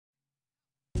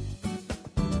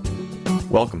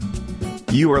Welcome.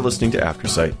 You are listening to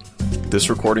AfterSight. This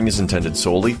recording is intended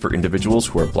solely for individuals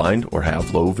who are blind or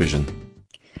have low vision.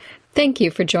 Thank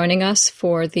you for joining us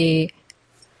for the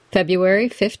February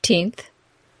 15th,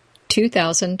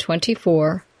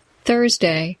 2024,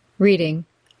 Thursday reading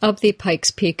of the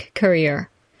Pikes Peak Courier.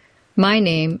 My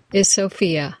name is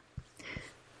Sophia.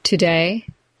 Today,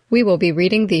 we will be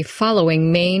reading the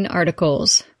following main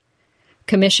articles.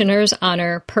 Commissioners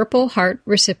honor Purple Heart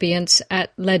recipients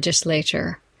at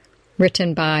Legislature,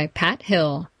 written by Pat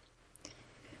Hill.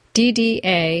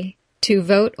 DDA to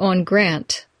vote on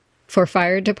grant for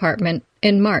Fire Department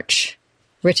in March,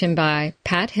 written by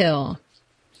Pat Hill.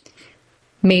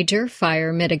 Major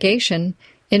fire mitigation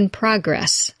in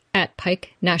progress at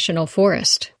Pike National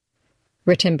Forest,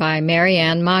 written by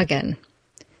Marianne Moggan.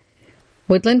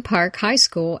 Woodland Park High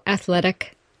School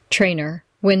athletic trainer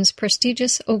wins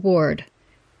prestigious award,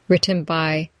 written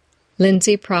by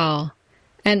Lindsay Prowl,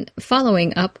 and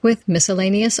following up with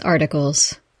miscellaneous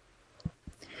articles.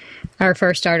 Our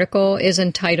first article is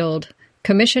entitled,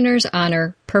 Commissioners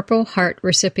Honor Purple Heart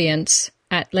Recipients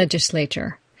at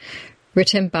Legislature,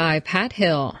 written by Pat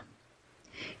Hill.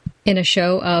 In a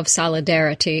show of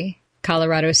solidarity,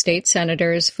 Colorado state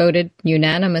senators voted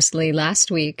unanimously last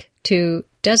week to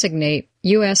designate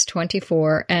US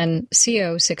 24 and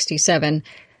CO 67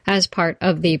 as part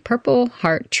of the Purple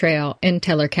Heart Trail in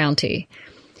Teller County.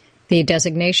 The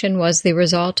designation was the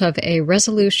result of a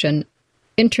resolution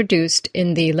introduced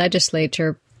in the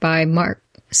legislature by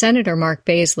Senator Mark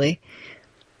Baisley,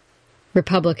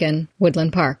 Republican,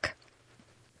 Woodland Park.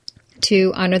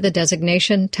 To honor the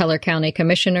designation, Teller County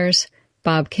Commissioners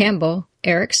Bob Campbell,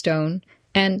 Eric Stone,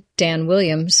 and Dan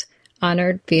Williams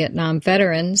honored Vietnam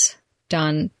veterans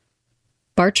Don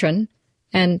Bartran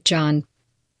and John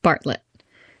Bartlett,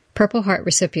 Purple Heart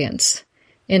recipients,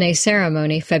 in a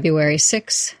ceremony February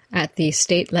 6 at the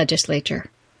state legislature.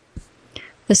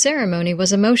 The ceremony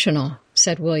was emotional,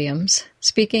 said Williams,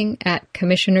 speaking at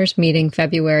Commissioners' meeting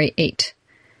February 8.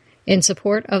 In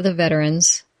support of the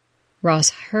veterans, Ross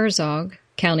Herzog,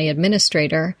 county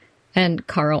administrator, and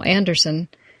Carl Anderson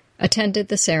attended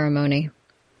the ceremony.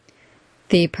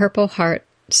 The Purple Heart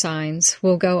signs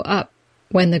will go up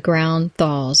when the ground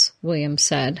thaws, Williams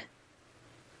said.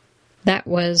 That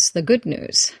was the good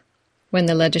news. When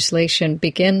the legislation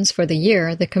begins for the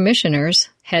year, the commissioners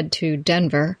head to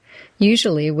Denver,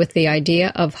 usually with the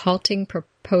idea of halting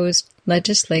proposed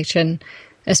legislation,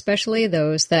 especially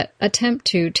those that attempt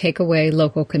to take away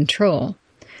local control.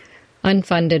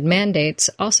 Unfunded mandates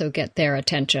also get their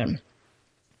attention.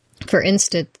 For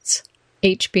instance,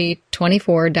 HB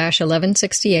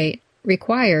 24-1168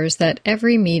 requires that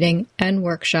every meeting and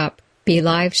workshop be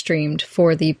live-streamed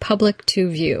for the public to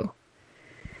view.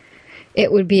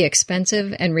 It would be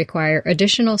expensive and require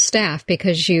additional staff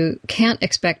because you can't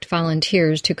expect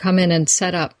volunteers to come in and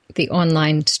set up the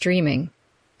online streaming,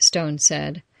 Stone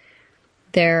said.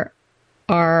 There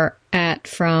are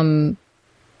from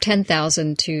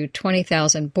 10,000 to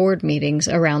 20,000 board meetings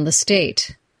around the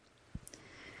state.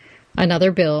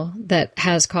 Another bill that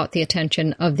has caught the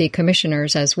attention of the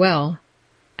commissioners as well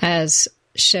as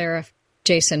Sheriff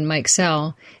Jason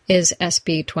Mikesell is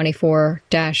SB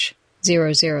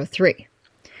 24-003.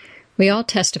 We all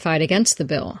testified against the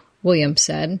bill, Williams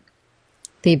said.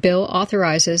 The bill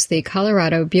authorizes the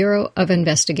Colorado Bureau of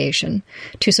Investigation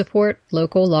to support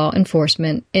local law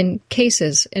enforcement in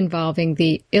cases involving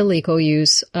the illegal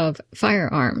use of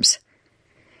firearms.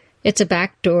 It's a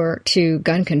backdoor to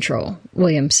gun control,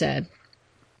 Williams said.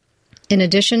 In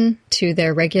addition to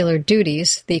their regular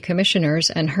duties, the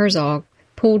commissioners and Herzog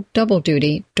pulled double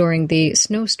duty during the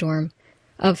snowstorm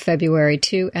of February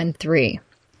 2 and 3.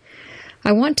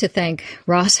 I want to thank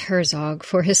Ross Herzog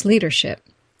for his leadership,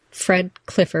 Fred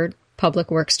Clifford,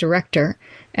 Public Works Director,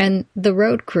 and the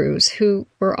road crews who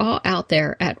were all out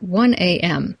there at 1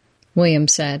 a.m.,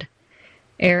 Williams said.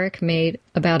 Eric made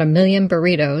about 1 million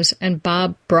burritos, and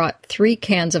Bob brought 3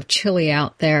 cans of chili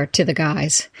out there to the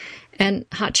guys, and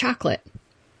hot chocolate.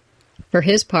 For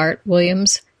his part,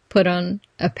 Williams put on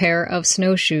a pair of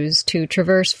snowshoes to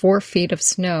traverse 4 feet of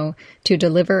snow to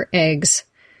deliver eggs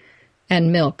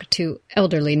and milk to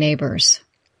elderly neighbors.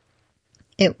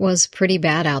 It was pretty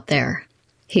bad out there,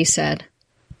 he said.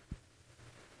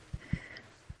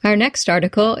 Our next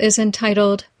article is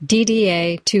entitled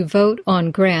DDA to vote on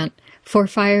grant for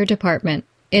Fire Department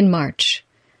in March,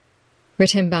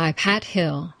 written by Pat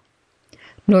Hill.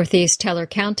 Northeast Teller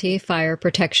County Fire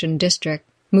Protection District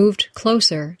moved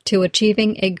closer to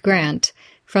achieving a grant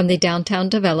from the Downtown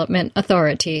Development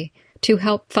Authority to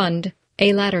help fund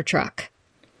a ladder truck.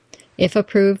 If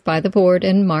approved by the board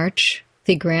in March,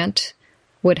 the grant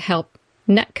would help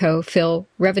Netco fill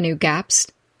revenue gaps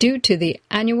due to the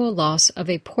annual loss of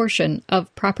a portion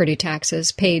of property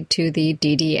taxes paid to the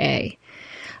DDA.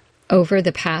 Over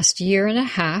the past year and a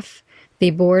half,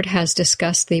 the board has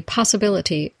discussed the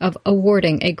possibility of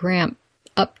awarding a grant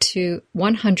up to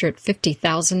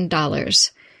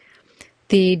 $150,000.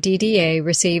 The DDA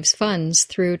receives funds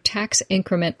through tax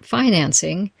increment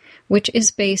financing, which is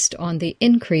based on the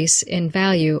increase in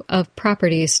value of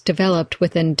properties developed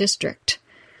within district.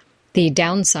 The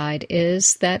downside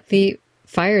is that the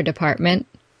fire department,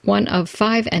 one of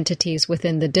 5 entities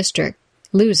within the district,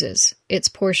 loses its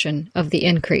portion of the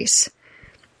increase.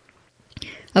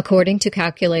 According to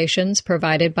calculations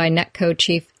provided by Netco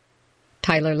Chief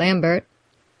Tyler Lambert,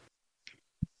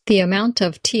 the amount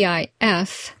of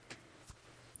TIF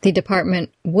the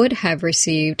department would have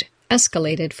received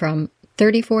escalated from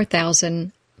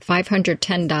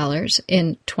 $34,510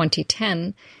 in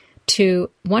 2010 to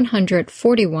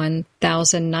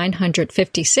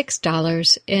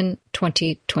 $141,956 in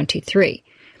 2023.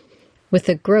 With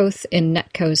the growth in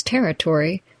Netco's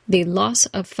territory, the loss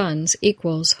of funds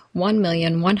equals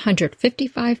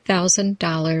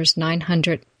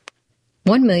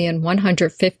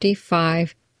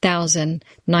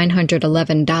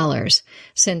 $1,155,911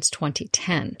 since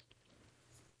 2010.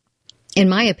 In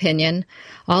my opinion,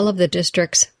 all of the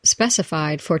districts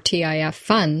specified for TIF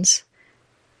funds,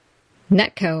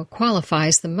 Netco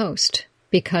qualifies the most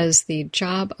because the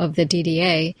job of the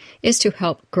DDA is to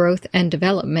help growth and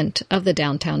development of the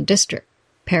downtown district,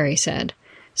 Perry said,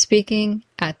 speaking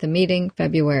at the meeting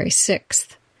February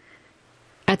 6th.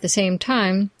 At the same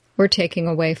time, we're taking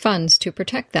away funds to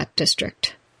protect that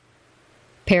district.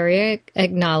 Perry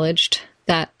acknowledged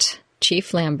that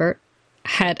Chief Lambert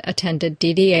had attended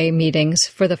DDA meetings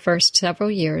for the first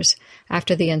several years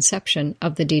after the inception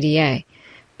of the DDA,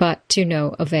 but to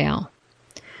no avail.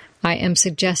 I am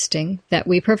suggesting that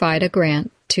we provide a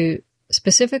grant to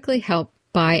specifically help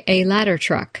buy a ladder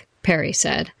truck, Perry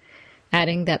said,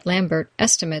 adding that Lambert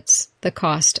estimates the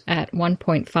cost at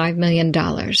 $1.5 million.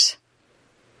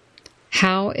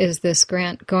 How is this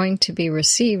grant going to be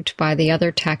received by the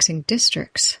other taxing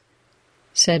districts?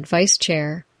 Said Vice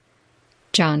Chair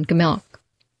John Gmelk,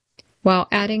 while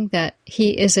adding that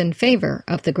he is in favor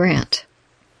of the grant.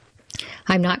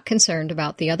 I'm not concerned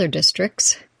about the other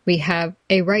districts. We have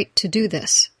a right to do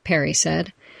this, Perry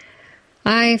said.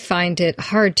 I find it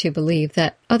hard to believe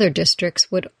that other districts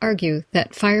would argue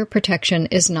that fire protection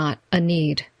is not a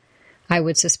need. I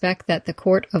would suspect that the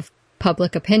court of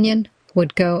public opinion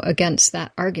would go against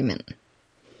that argument.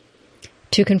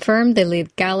 To confirm the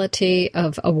legality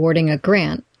of awarding a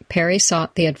grant, Perry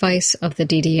sought the advice of the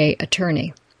DDA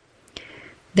attorney.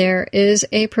 There is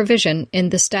a provision in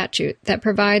the statute that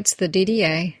provides the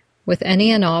DDA with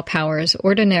any and all powers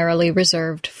ordinarily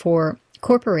reserved for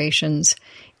corporations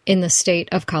in the state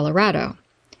of Colorado,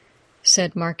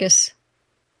 said Marcus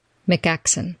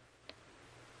McAxon,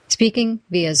 speaking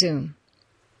via Zoom.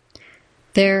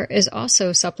 There is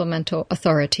also supplemental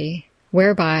authority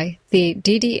whereby the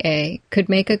DDA could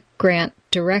make a grant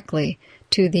directly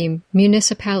to the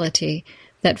municipality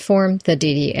that formed the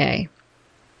DDA,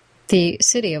 the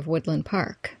City of Woodland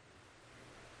Park.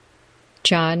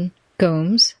 John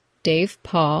Gomes, Dave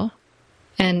Paul,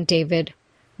 and David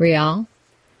Rial,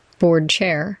 Board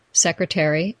Chair,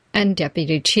 Secretary, and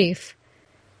Deputy Chief,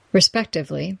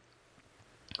 respectively,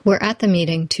 were at the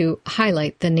meeting to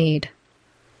highlight the need.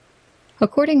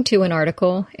 According to an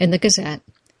article in the Gazette,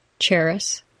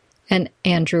 Cheris and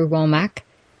Andrew Womack,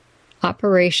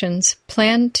 operations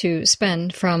plan to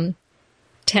spend from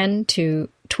 $10 to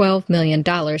 $12 million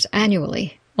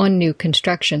annually on new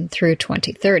construction through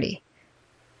 2030,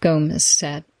 Gomes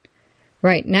said.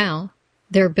 Right now,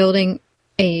 they're building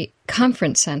a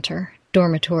conference center,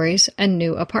 dormitories, and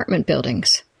new apartment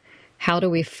buildings. How do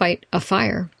we fight a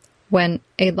fire when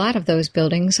a lot of those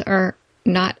buildings are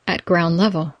not at ground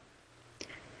level?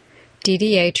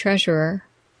 DDA Treasurer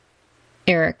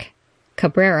Eric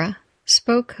Cabrera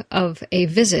spoke of a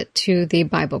visit to the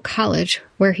Bible College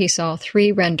where he saw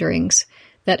 3 renderings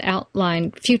that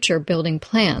outlined future building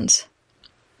plans.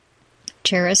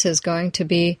 Cheris is going to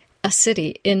be a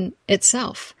city in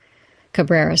itself,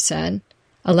 Cabrera said.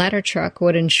 A ladder truck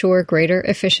would ensure greater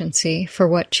efficiency for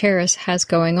what Cheris has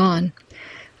going on.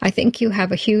 I think you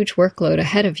have a huge workload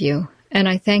ahead of you, and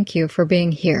I thank you for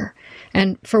being here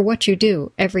and for what you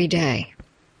do every day.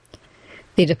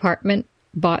 The department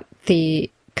bought the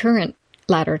current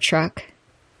ladder truck,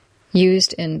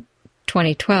 used in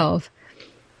 2012,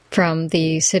 from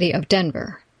the city of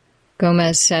Denver,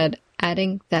 Gomez said,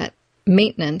 adding that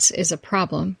maintenance is a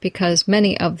problem because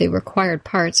many of the required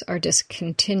parts are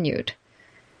discontinued.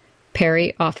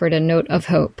 Perry offered a note of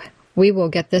hope. "We will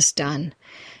get this done,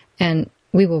 and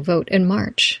we will vote in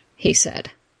March," he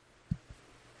said.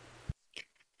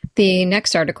 The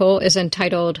next article is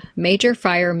entitled Major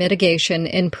Fire Mitigation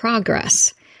in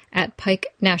Progress at Pike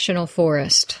National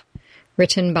Forest,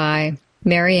 written by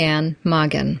Marianne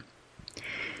Moggan.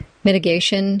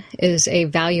 Mitigation is a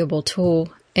valuable tool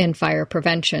in fire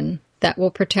prevention that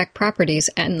will protect properties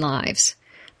and lives,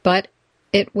 but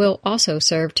it will also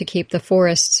serve to keep the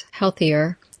forests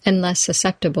healthier and less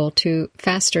susceptible to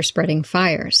faster spreading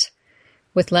fires.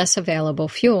 With less available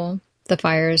fuel, the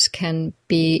fires can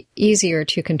be easier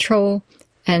to control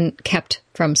and kept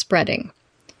from spreading.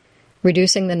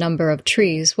 Reducing the number of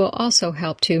trees will also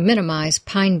help to minimize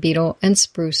pine beetle and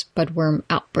spruce budworm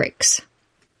outbreaks.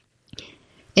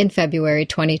 In February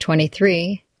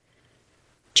 2023,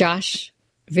 Josh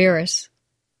Virus,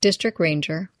 District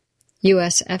Ranger,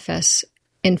 USFS,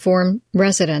 informed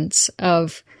residents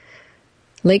of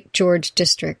Lake George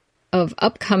District of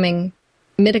upcoming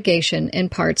mitigation in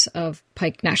parts of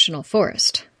Pike National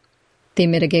Forest. The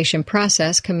mitigation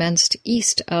process commenced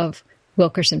east of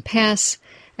Wilkerson Pass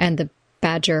and the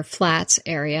Badger Flats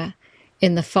area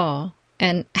in the fall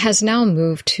and has now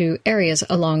moved to areas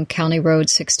along County Road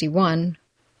 61,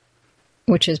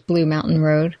 which is Blue Mountain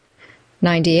Road,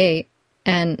 98,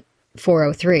 and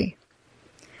 403.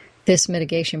 This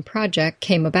mitigation project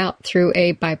came about through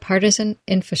a bipartisan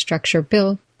infrastructure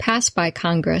bill passed by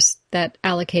Congress that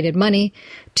allocated money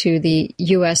to the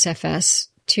USFS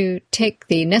to take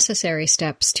the necessary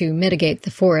steps to mitigate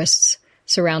the forests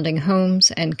surrounding homes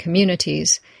and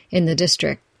communities in the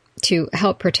district to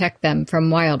help protect them from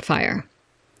wildfire.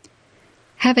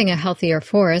 Having a healthier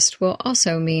forest will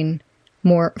also mean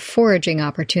more foraging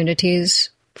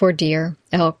opportunities for deer,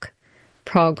 elk,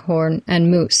 pronghorn, and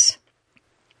moose.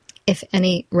 If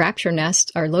any rapture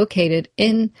nests are located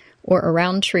in or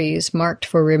around trees marked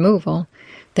for removal,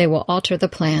 they will alter the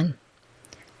plan.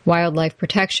 Wildlife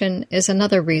protection is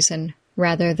another reason,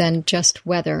 rather than just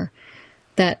weather,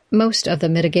 that most of the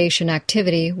mitigation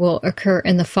activity will occur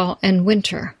in the fall and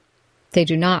winter. They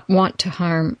do not want to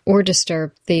harm or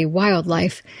disturb the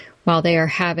wildlife while they are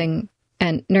having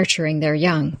and nurturing their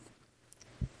young.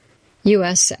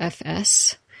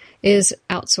 USFS is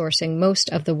outsourcing most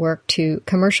of the work to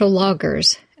commercial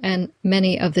loggers, and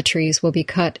many of the trees will be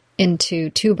cut into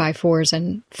 2x4s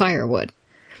and firewood.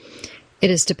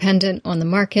 It is dependent on the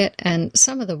market, and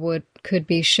some of the wood could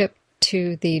be shipped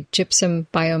to the gypsum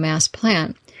biomass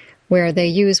plant, where they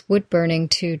use wood burning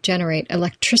to generate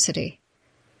electricity.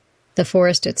 The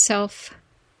forest itself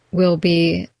will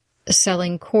be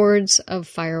selling cords of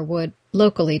firewood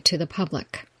locally to the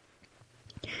public.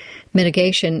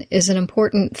 Mitigation is an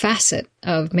important facet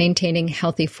of maintaining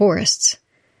healthy forests.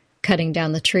 Cutting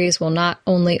down the trees will not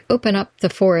only open up the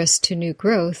forest to new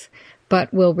growth,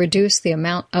 but will reduce the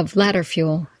amount of ladder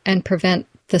fuel and prevent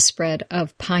the spread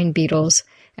of pine beetles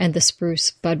and the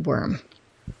spruce budworm.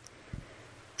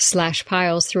 Slash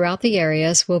piles throughout the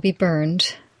areas will be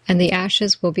burned, and the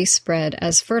ashes will be spread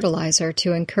as fertilizer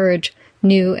to encourage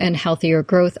new and healthier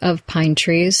growth of pine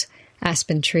trees,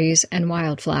 aspen trees, and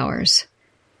wildflowers.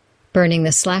 Burning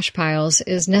the slash piles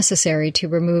is necessary to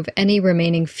remove any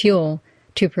remaining fuel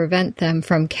to prevent them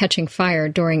from catching fire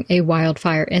during a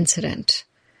wildfire incident.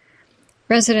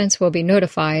 Residents will be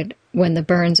notified when the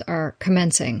burns are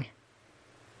commencing.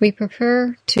 We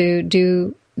prefer to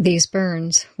do these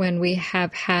burns when we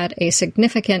have had a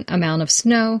significant amount of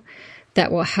snow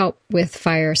that will help with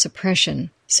fire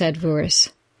suppression, said Vuris.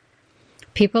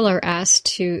 People are asked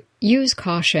to use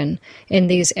caution in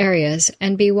these areas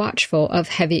and be watchful of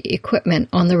heavy equipment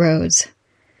on the roads.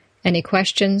 Any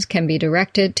questions can be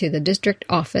directed to the district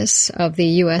office of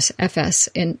the USFS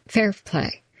in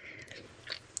Fairplay.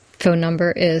 Phone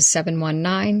number is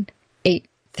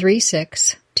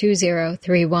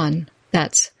 719-836-2031.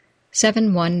 That's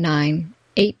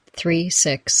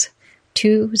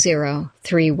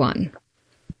 719-836-2031.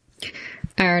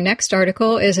 Our next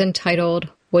article is entitled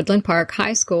Woodland Park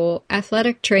High School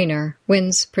Athletic Trainer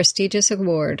Wins Prestigious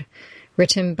Award,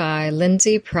 written by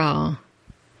Lindsay Prowl.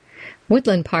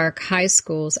 Woodland Park High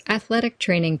School's athletic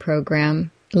training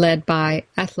program, led by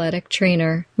athletic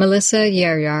trainer Melissa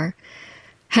Yeryar,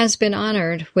 has been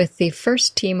honored with the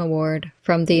first team award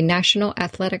from the National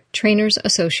Athletic Trainers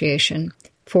Association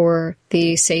for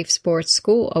the Safe Sports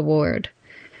School Award.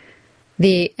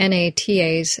 The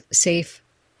NATA's Safe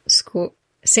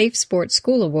Sports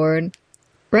School Award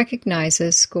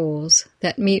recognizes schools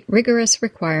that meet rigorous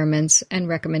requirements and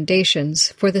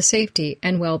recommendations for the safety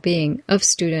and well-being of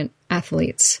student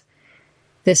athletes.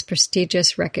 This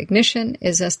prestigious recognition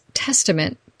is a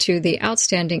testament to the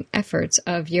outstanding efforts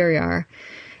of Yeryar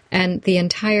and the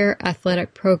entire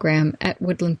athletic program at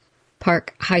Woodland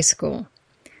Park High School,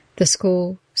 the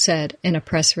school said in a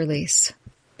press release.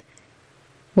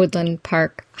 Woodland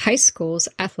Park High School's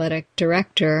athletic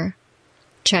director,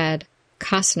 Chad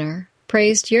Kostner,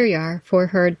 praised Uriar for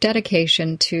her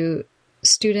dedication to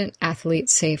student-athlete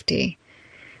safety.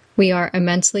 We are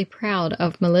immensely proud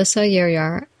of Melissa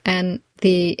Uriar and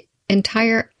the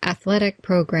entire athletic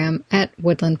program at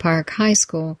Woodland Park High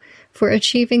School for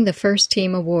achieving the first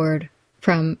team award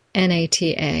from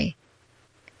NATA,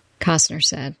 Kostner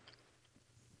said.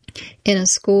 In a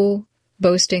school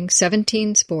boasting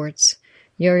 17 sports,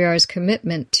 Uriar's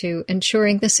commitment to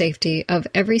ensuring the safety of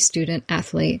every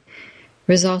student-athlete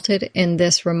resulted in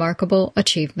this remarkable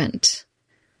achievement.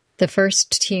 The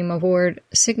first team award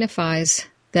signifies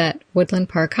that Woodland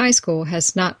Park High School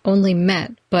has not only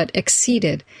met but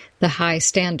exceeded the high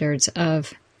standards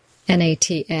of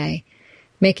NATA,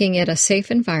 making it a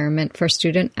safe environment for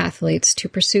student-athletes to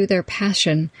pursue their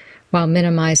passion while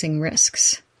minimizing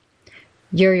risks.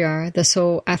 Uriar, the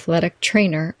sole athletic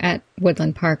trainer at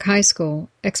Woodland Park High School,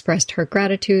 expressed her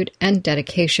gratitude and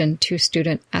dedication to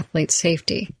student-athlete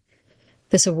safety.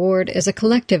 This award is a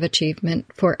collective achievement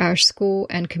for our school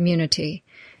and community.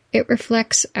 It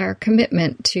reflects our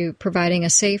commitment to providing a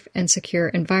safe and secure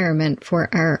environment for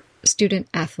our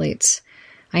student-athletes.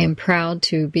 I am proud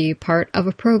to be part of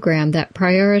a program that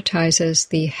prioritizes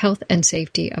the health and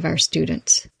safety of our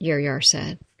students, Uriar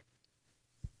said.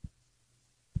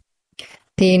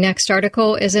 The next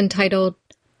article is entitled,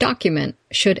 Document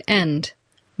Should End,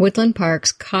 Woodland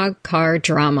Park's Cog Car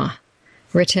Drama,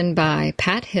 written by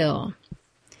Pat Hill.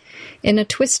 In a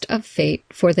twist of fate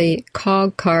for the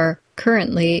Cog Car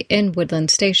currently in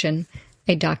Woodland Station,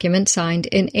 a document signed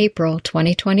in April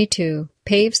 2022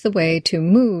 paves the way to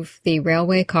move the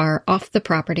railway car off the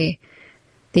property.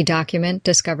 The document,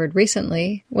 discovered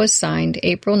recently, was signed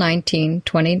April 19,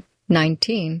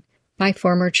 2019, by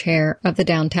former chair of the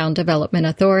Downtown Development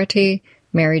Authority,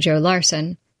 Mary Jo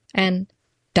Larson, and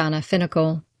Donna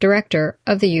Finnicle, director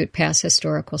of the Ute Pass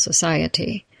Historical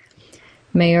Society.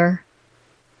 Mayor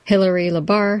Hilary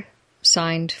Labar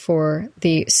signed for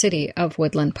the City of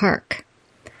Woodland Park.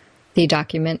 The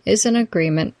document is an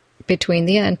agreement between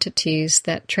the entities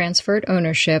that transferred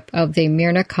ownership of the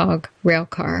Myrna Cog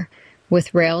railcar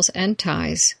with rails and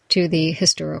ties to the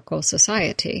Historical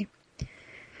Society.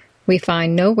 We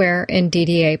find nowhere in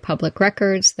DDA public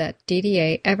records that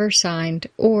DDA ever signed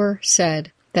or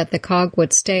said that the cog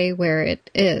would stay where it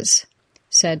is,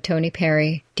 said Tony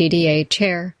Perry, DDA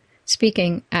chair,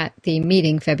 speaking at the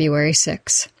meeting February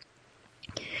 6.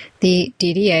 The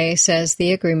DDA says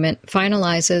the agreement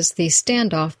finalizes the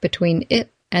standoff between it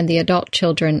and the adult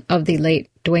children of the late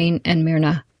Dwayne and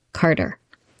Myrna Carter,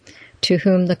 to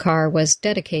whom the car was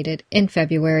dedicated in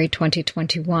February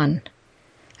 2021.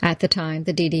 At the time,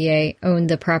 the DDA owned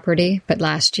the property, but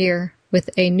last year, with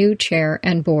a new chair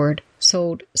and board,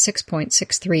 sold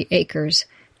 6.63 acres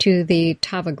to the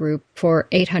Tava Group for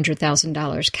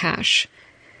 $800,000 cash.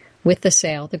 With the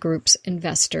sale, the group's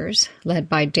investors, led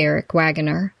by Derek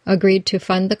Wagoner, agreed to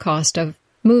fund the cost of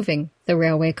moving the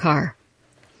railway car.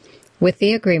 With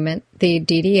the agreement, the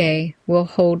DDA will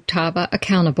hold Tava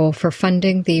accountable for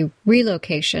funding the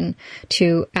relocation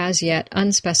to as yet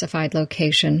unspecified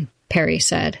location, Perry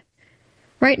said.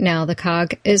 Right now, the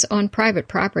cog is on private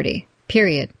property,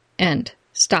 period, end,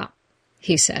 stop,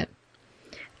 he said.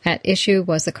 At issue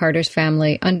was the Carter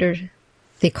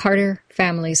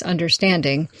family's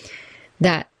understanding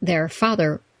that their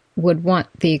father would want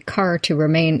the car to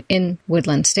remain in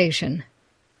Woodland Station,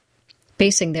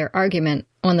 basing their argument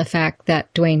on the fact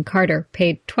that Dwayne Carter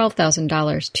paid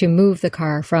 $12,000 to move the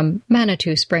car from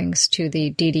Manitou Springs to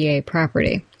the DDA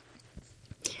property.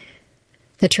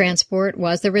 The transport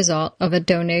was the result of a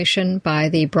donation by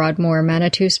the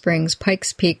Broadmoor-Manitou Springs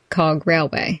Pikes Peak Cog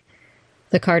Railway.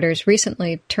 The Carters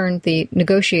recently turned the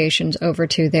negotiations over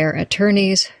to their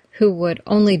attorneys, who would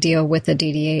only deal with the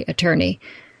DDA attorney,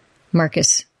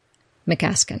 Marcus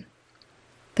McCaskin.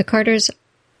 The Carters'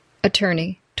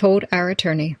 attorney told our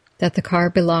attorney that the car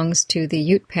belongs to the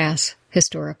Ute Pass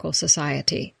Historical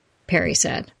Society, Perry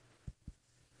said.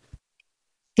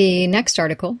 The next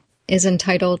article is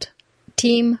entitled,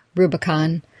 Team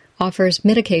Rubicon Offers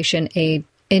Mitigation Aid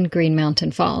in Green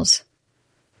Mountain Falls,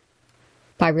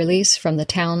 by release from the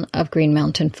town of Green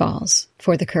Mountain Falls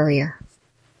for the Courier.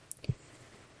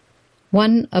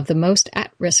 One of the most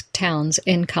at-risk towns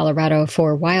in Colorado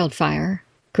for wildfire,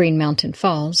 Green Mountain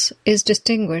Falls, is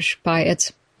distinguished by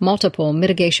its multiple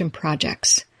mitigation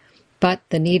projects, but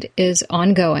the need is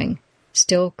ongoing,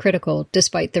 still critical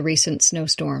despite the recent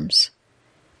snowstorms.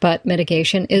 But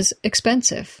mitigation is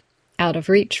expensive, out of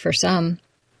reach for some.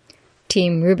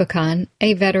 Team Rubicon,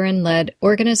 a veteran-led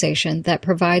organization that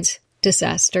provides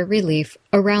disaster relief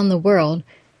around the world,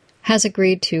 has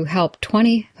agreed to help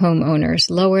 20 homeowners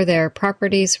lower their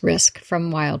property's risk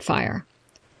from wildfire.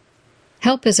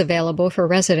 Help is available for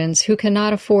residents who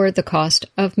cannot afford the cost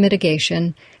of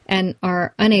mitigation and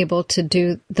are unable to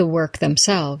do the work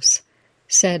themselves,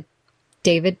 said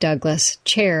David Douglas,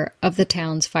 chair of the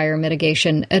town's Fire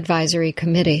Mitigation Advisory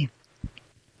Committee.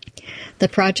 The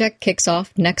project kicks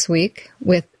off next week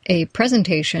with a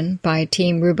presentation by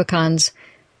Team Rubicon's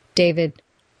David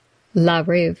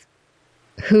Larive,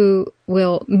 who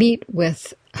will meet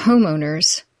with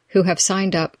homeowners who have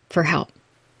signed up for help.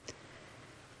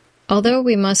 Although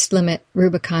we must limit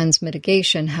Rubicon's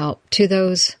mitigation help to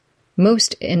those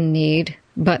most in need,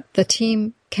 but the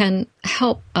team can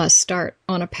help us start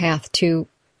on a path to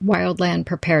wildland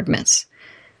preparedness,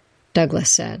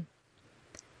 Douglas said.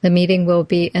 The meeting will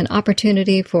be an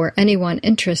opportunity for anyone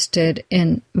interested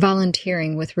in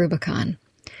volunteering with Rubicon.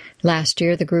 Last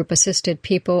year, the group assisted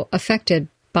people affected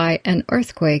by an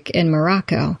earthquake in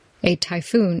Morocco, a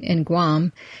typhoon in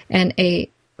Guam, and a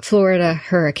Florida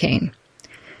hurricane.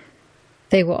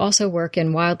 They will also work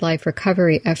in wildlife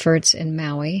recovery efforts in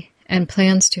Maui and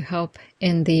plans to help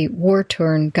in the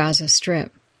war-torn Gaza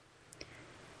Strip.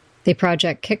 The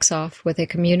project kicks off with a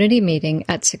community meeting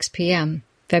at 6 p.m.,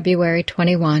 February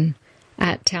 21,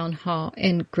 at Town Hall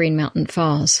in Green Mountain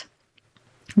Falls.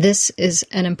 This is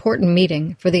an important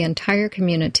meeting for the entire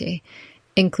community,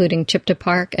 including Chipta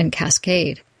Park and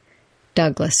Cascade,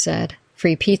 Douglas said.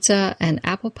 Free pizza and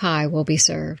apple pie will be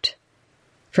served.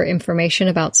 For information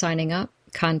about signing up,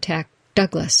 contact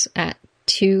Douglas at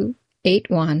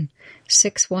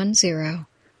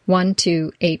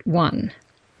 281-610-1281.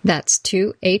 That's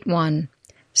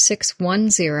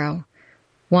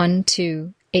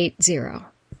 281-610-1280.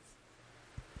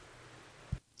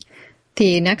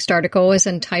 The next article is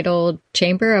entitled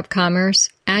Chamber of Commerce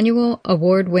Annual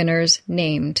Award Winners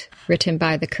Named, written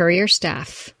by the Courier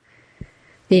staff.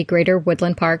 The Greater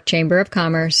Woodland Park Chamber of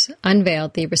Commerce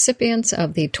unveiled the recipients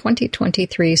of the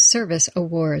 2023 Service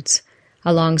Awards,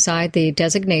 alongside the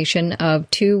designation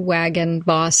of 2 Wagon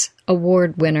Boss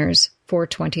Award winners for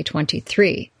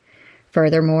 2023.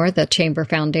 Furthermore, the Chamber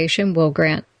Foundation will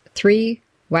grant 3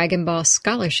 Wagon Boss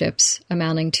scholarships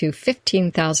amounting to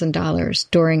 $15,000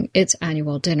 during its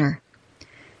annual dinner.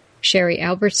 Sherry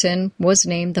Albertson was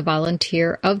named the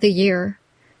Volunteer of the Year,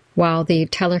 while the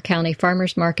Teller County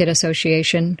Farmers Market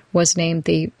Association was named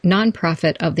the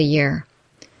Nonprofit of the Year.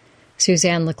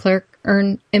 Suzanne Leclerc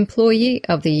earned Employee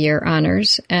of the Year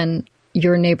honors, and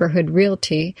Your Neighborhood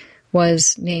Realty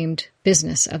was named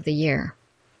Business of the Year.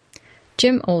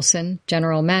 Jim Olson,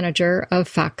 General Manager of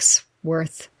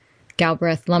Foxworth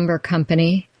Galbraith Lumber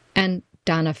Company, and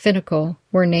Donna Finnicle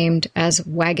were named as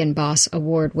Wagon Boss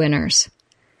Award winners.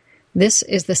 This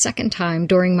is the second time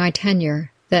during my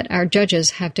tenure that our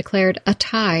judges have declared a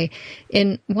tie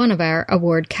in one of our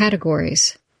award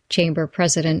categories, Chamber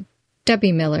President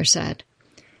Debbie Miller said.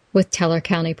 With Teller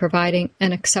County providing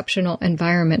an exceptional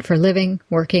environment for living,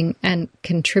 working, and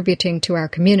contributing to our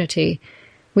community,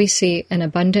 we see an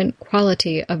abundant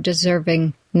quality of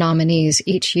deserving nominees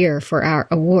each year for our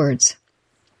awards.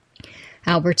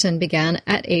 Albertson began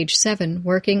at age 7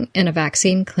 working in a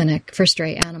vaccine clinic for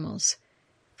stray animals.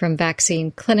 From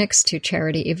vaccine clinics to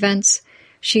charity events,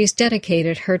 she's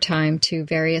dedicated her time to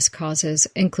various causes,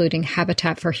 including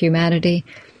Habitat for Humanity,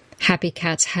 Happy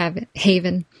Cats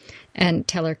Haven, and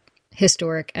Teller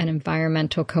Historic and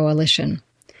Environmental Coalition.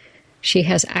 She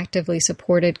has actively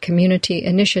supported community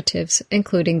initiatives,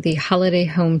 including the Holiday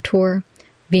Home Tour,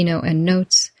 Vino and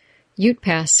Notes, Ute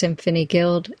Pass Symphony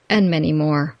Guild, and many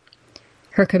more.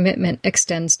 Her commitment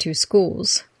extends to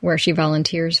schools, where she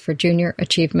volunteers for Junior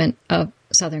Achievement of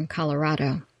Southern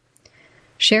Colorado.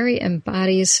 Sherry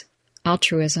embodies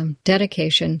altruism,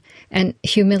 dedication, and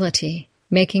humility,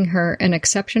 making her an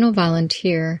exceptional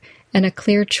volunteer and a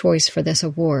clear choice for this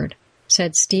award,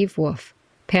 said Steve Wolf,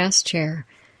 past chair,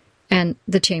 and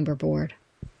the Chamber Board.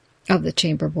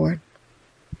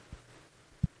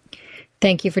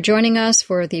 Thank you for joining us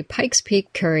for the Pikes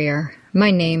Peak Courier.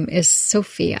 My name is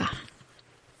Sophia.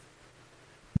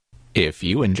 If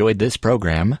you enjoyed this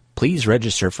program, please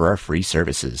register for our free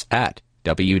services at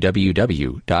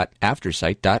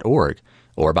www.aftersight.org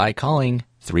or by calling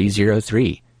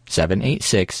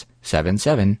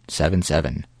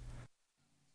 303-786-7777.